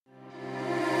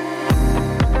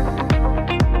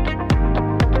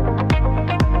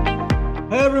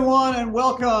and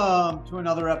welcome to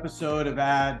another episode of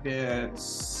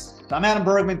AdBits. I'm Adam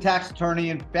Bergman, tax attorney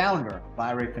and founder of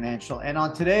IRA Financial. And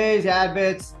on today's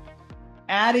AdBits,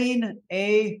 adding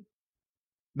a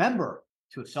member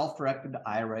to a self-directed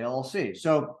IRA LLC.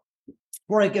 So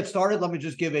before I get started, let me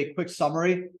just give a quick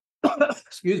summary.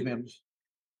 Excuse me, I'm just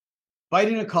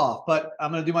fighting a cough, but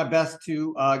I'm going to do my best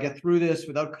to get through this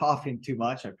without coughing too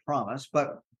much, I promise.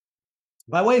 But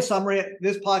by way of summary,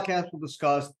 this podcast will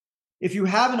discuss if you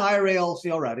have an IRA LLC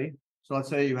already. So let's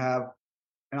say you have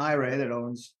an IRA that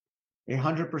owns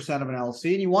 100% of an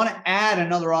LLC and you want to add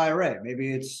another IRA.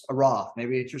 Maybe it's a Roth,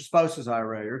 maybe it's your spouse's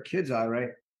IRA, your kid's IRA.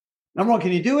 Number one,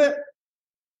 can you do it?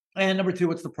 And number two,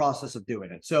 what's the process of doing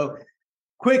it? So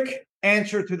quick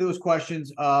answer to those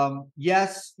questions.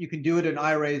 Yes, you can do it. An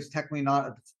IRA is technically not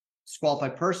a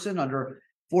disqualified person under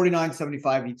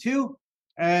 4975E2.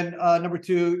 And number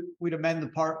two, we'd amend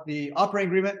the operating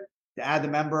agreement to add the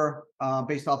member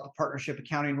based off the partnership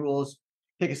accounting rules.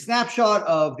 Take a snapshot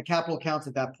of the capital accounts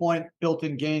at that point,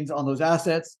 built-in gains on those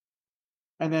assets,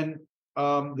 and then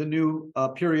the new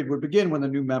period would begin when the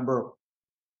new member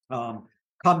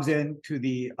comes into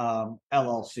the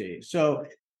LLC. So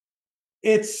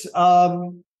it's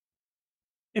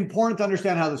important to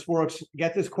understand how this works.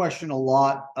 Get this question a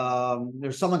lot.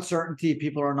 There's some uncertainty.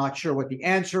 People are not sure what the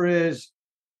answer is.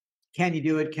 Can you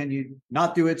do it? Can you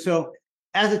not do it? So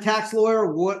as a tax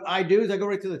lawyer, what I do is I go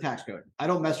right to the tax code. I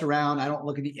don't mess around. I don't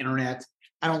look at the internet.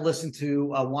 I don't listen to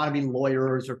wannabe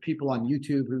lawyers or people on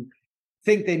YouTube who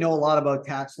think they know a lot about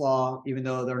tax law, even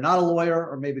though they're not a lawyer,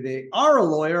 or maybe they are a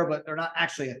lawyer, but they're not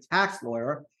actually a tax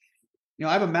lawyer. You know,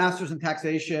 I have a master's in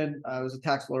taxation. I was a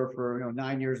tax lawyer for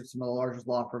 9 years at some of the largest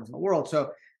law firms in the world.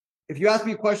 So if you ask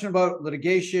me a question about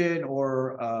litigation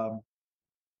or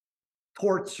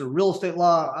torts or real estate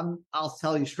law, I'll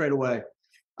tell you straight away,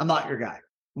 I'm not your guy.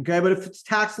 Okay, but if it's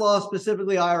tax law,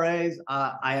 specifically IRAs,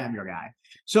 I am your guy.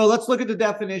 So let's look at the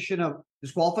definition of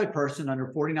disqualified person under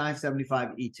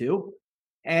 4975E2.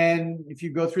 And if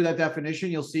you go through that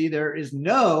definition, you'll see there is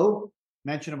no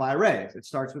mention of IRAs. It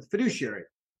starts with fiduciary,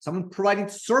 someone providing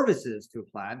services to a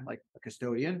plan, like a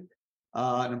custodian,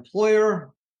 an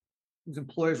employer whose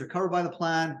employers are covered by the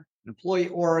plan, an employee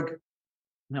org.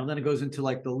 Now, then it goes into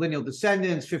like the lineal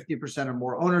descendants, 50% or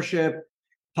more ownership,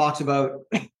 talks about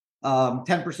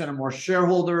 10% or more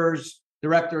shareholders,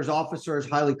 directors, officers,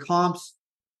 highly comps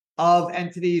of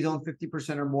entities owned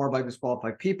 50% or more by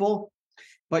disqualified people.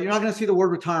 But you're not going to see the word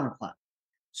retirement plan.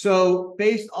 So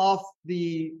based off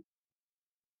the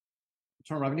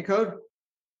Internal Revenue Code,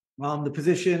 the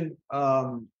position,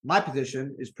 my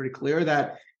position is pretty clear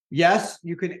that yes,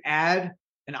 you can add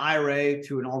an IRA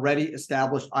to an already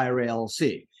established IRA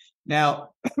LLC. Now,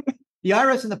 the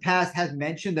IRS in the past has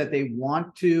mentioned that they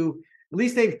want to, at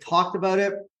least they've talked about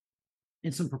it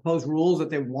in some proposed rules,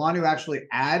 that they want to actually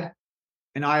add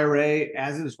an IRA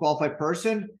as a disqualified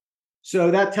person. So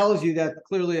that tells you that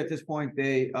clearly at this point,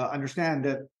 they understand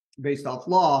that based off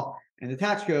law and the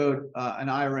tax code, an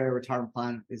IRA retirement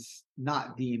plan is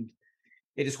not deemed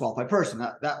a disqualified person.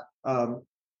 That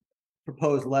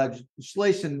proposed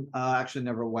legislation actually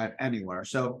never went anywhere.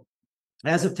 So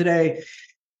as of today,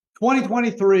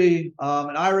 2023,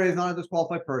 an IRA is not a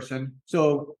disqualified person.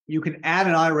 So you can add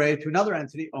an IRA to another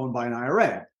entity owned by an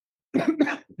IRA.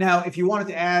 Now, if you wanted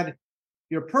to add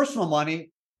your personal money,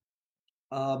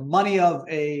 money of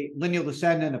a lineal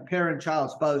descendant, a parent, child,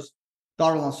 spouse,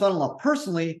 daughter-in-law, son-in-law,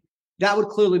 personally, that would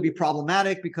clearly be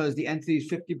problematic because the entity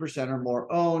is 50% or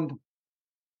more owned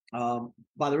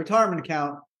by the retirement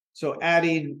account. So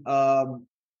adding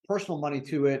personal money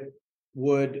to it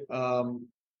would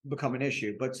become an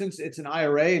issue. But since it's an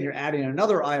IRA and you're adding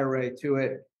another IRA to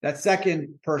it, that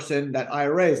second person, that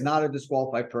IRA is not a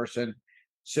disqualified person.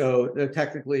 So there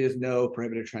technically is no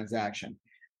prohibited transaction.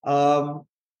 I've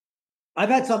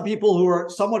had some people who are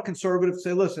somewhat conservative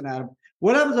say, listen, Adam,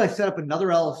 what happens if I set up another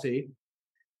LLC?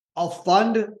 I'll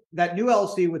fund that new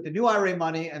LLC with the new IRA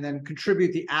money and then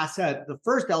contribute the asset the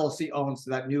first LLC owns to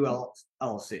that new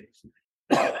LLC.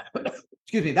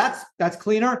 Excuse me, that's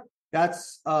cleaner.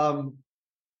 That's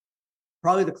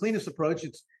probably the cleanest approach.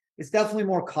 It's definitely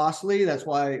more costly. That's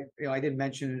why I didn't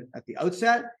mention it at the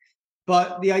outset.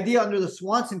 But the idea under the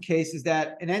Swanson case is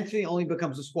that an entity only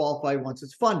becomes disqualified once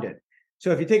it's funded.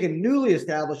 So if you take a newly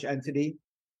established entity,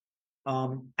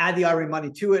 add the IRA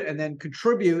money to it, and then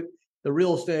contribute the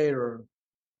real estate or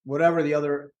whatever the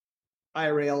other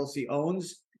IRA LLC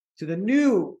owns to the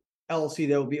new LLC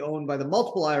that will be owned by the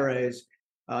multiple IRAs,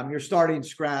 you're starting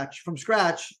from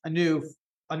scratch anew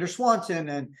under Swanson,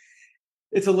 and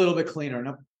it's a little bit cleaner.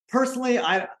 Now, personally,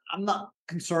 I'm not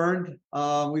concerned.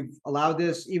 We've allowed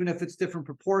this, even if it's different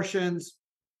proportions.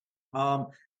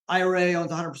 IRA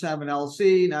owns 100% of an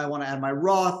LLC. Now I want to add my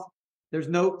Roth. There's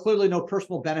clearly no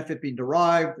personal benefit being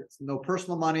derived. It's no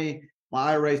personal money.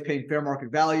 My IRA is paying fair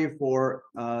market value for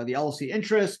the LLC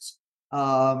interests.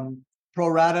 Pro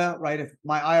rata, right? If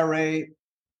my IRA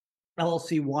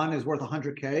LLC 1 is worth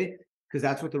 100K, because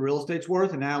that's what the real estate's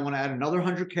worth, and now I want to add another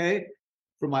 100K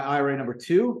for my IRA number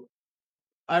 2.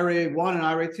 IRA 1 and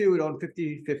IRA 2 would own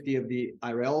 50-50 of the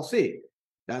IRA LLC.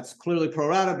 That's clearly pro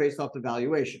rata based off the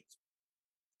valuations.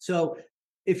 So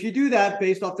if you do that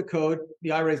based off the code,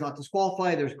 the IRA is not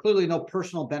disqualified. There's clearly no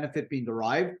personal benefit being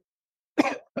derived.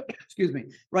 Excuse me,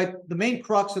 right? The main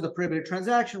crux of the prohibited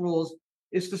transaction rules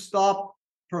is to stop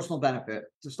personal benefit,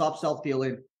 to stop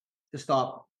self-dealing, to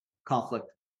stop conflict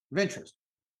of interest.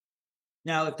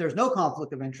 Now, if there's no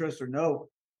conflict of interest or no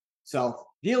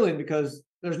self-dealing because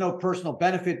there's no personal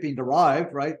benefit being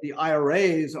derived, right? The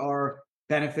IRAs are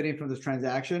benefiting from this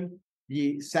transaction.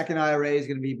 The second IRA is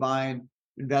going to be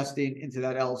investing into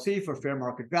that LLC for fair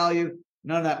market value.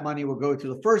 None of that money will go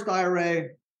to the first IRA,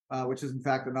 which is in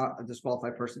fact not a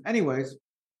disqualified person anyways.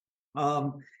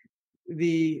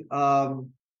 The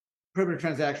prohibited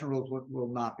transaction rules will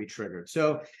not be triggered.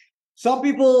 So some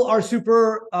people are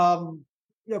super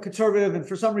conservative and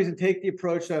for some reason take the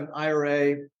approach that an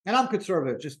IRA, and I'm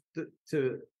conservative just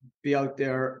to be out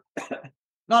there,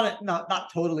 not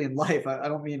totally in life. I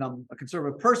don't mean I'm a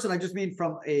conservative person. I just mean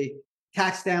from a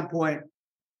tax standpoint.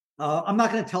 I'm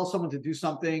not going to tell someone to do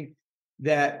something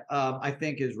that I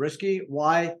think is risky.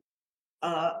 Why?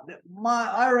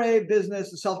 My IRA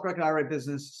business, the self-directed IRA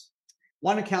business,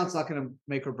 one account's not going to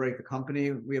make or break the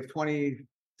company. We have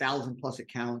 20,000 plus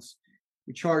accounts.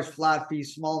 We charge flat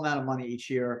fees, small amount of money each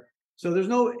year. So there's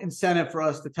no incentive for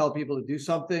us to tell people to do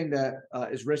something that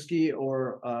is risky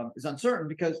or is uncertain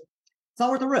because it's not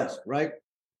worth the risk, right?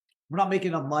 We're not making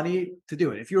enough money to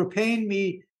do it. If you were paying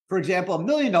me, for example, $1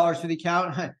 million for the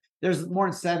account, there's more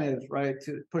incentive, right,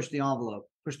 to push the envelope,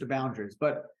 push the boundaries.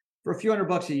 But for a few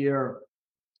 $100 a year,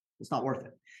 it's not worth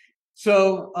it.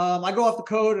 So I go off the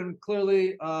code, and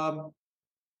clearly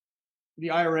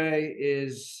the IRA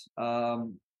is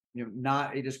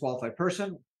not a disqualified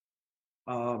person.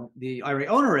 The IRA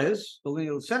owner is, the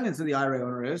legal descendants of the IRA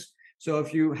owner is. So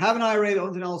if you have an IRA that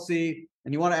owns an LLC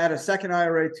and you want to add a second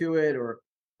IRA to it, or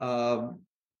of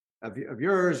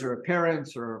yours or a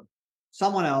parent's or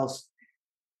someone else,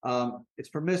 it's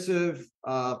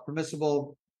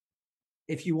permissible.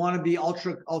 If you want to be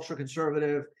ultra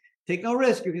conservative, take no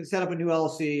risk. You can set up a new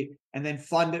LLC and then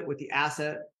fund it with the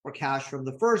asset or cash from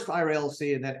the first IRA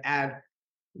LLC, and then add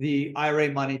the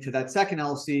IRA money to that second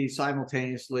LLC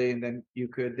simultaneously, and then you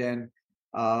could then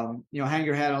hang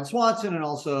your hat on Swanson and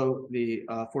also the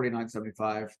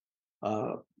 4975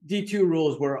 D2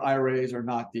 rules where IRAs are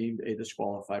not deemed a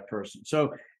disqualified person.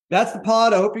 So that's the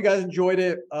pod. I hope you guys enjoyed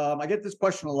it. I get this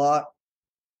question a lot.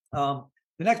 The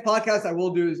next podcast I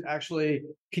will do is actually,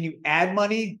 can you add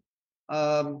money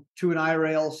to an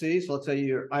IRA LLC? So let's say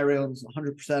your IRA owns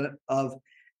 100% of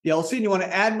the LLC and you want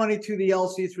to add money to the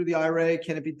LLC through the IRA.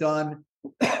 Can it be done?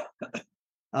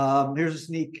 Here's a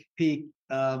sneak peek.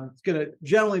 It's going to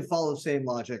generally follow the same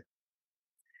logic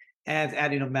as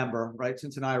adding a member, right?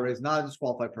 Since an IRA is not a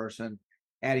disqualified person,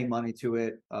 adding money to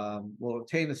it will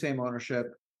obtain the same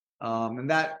ownership. And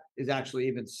that is actually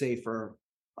even safer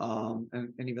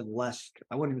and even less,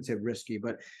 I wouldn't even say risky,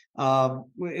 but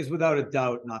is without a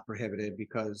doubt not prohibited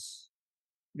because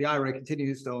the IRA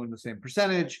continues to own the same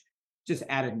percentage, just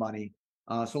added money.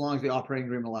 So long as the operating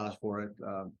agreement allows for it,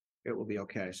 it will be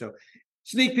okay. So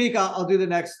sneak peek, I'll do the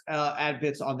next ad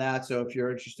bits on that. So if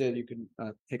you're interested, you can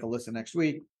take a listen next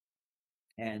week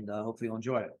and hopefully you'll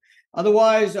enjoy it.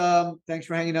 Otherwise, thanks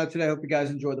for hanging out today. I hope you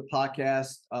guys enjoyed the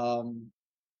podcast.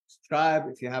 Subscribe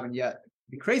if you haven't yet.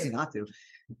 It'd be crazy not to.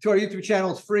 To our YouTube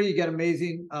channel. It's free. You get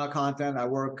amazing content. I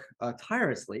work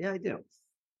tirelessly. Yeah, I do.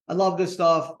 I love this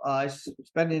stuff. I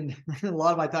spending a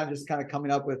lot of my time just kind of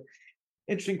coming up with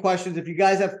interesting questions. If you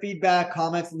guys have feedback,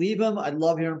 comments, leave them. I'd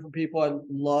love hearing from people. I'd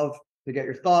love to get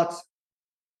your thoughts.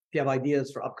 If you have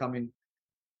ideas for upcoming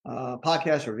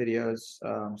podcasts or videos,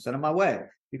 send them my way.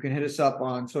 You can hit us up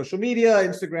on social media,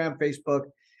 Instagram, Facebook,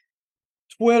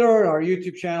 Twitter, our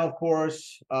YouTube channel, of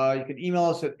course. You can email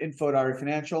us at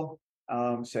info@irafinancial.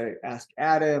 Say ask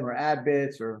Adam or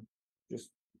AdBits, or just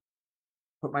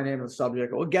put my name in the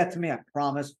subject. It will get to me, I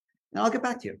promise, and I'll get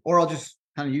back to you. Or I'll just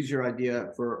kind of use your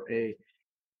idea for a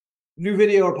new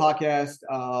video or podcast,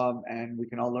 and we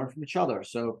can all learn from each other.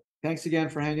 So thanks again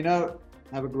for hanging out.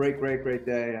 Have a great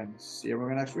day, and see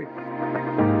everyone next week.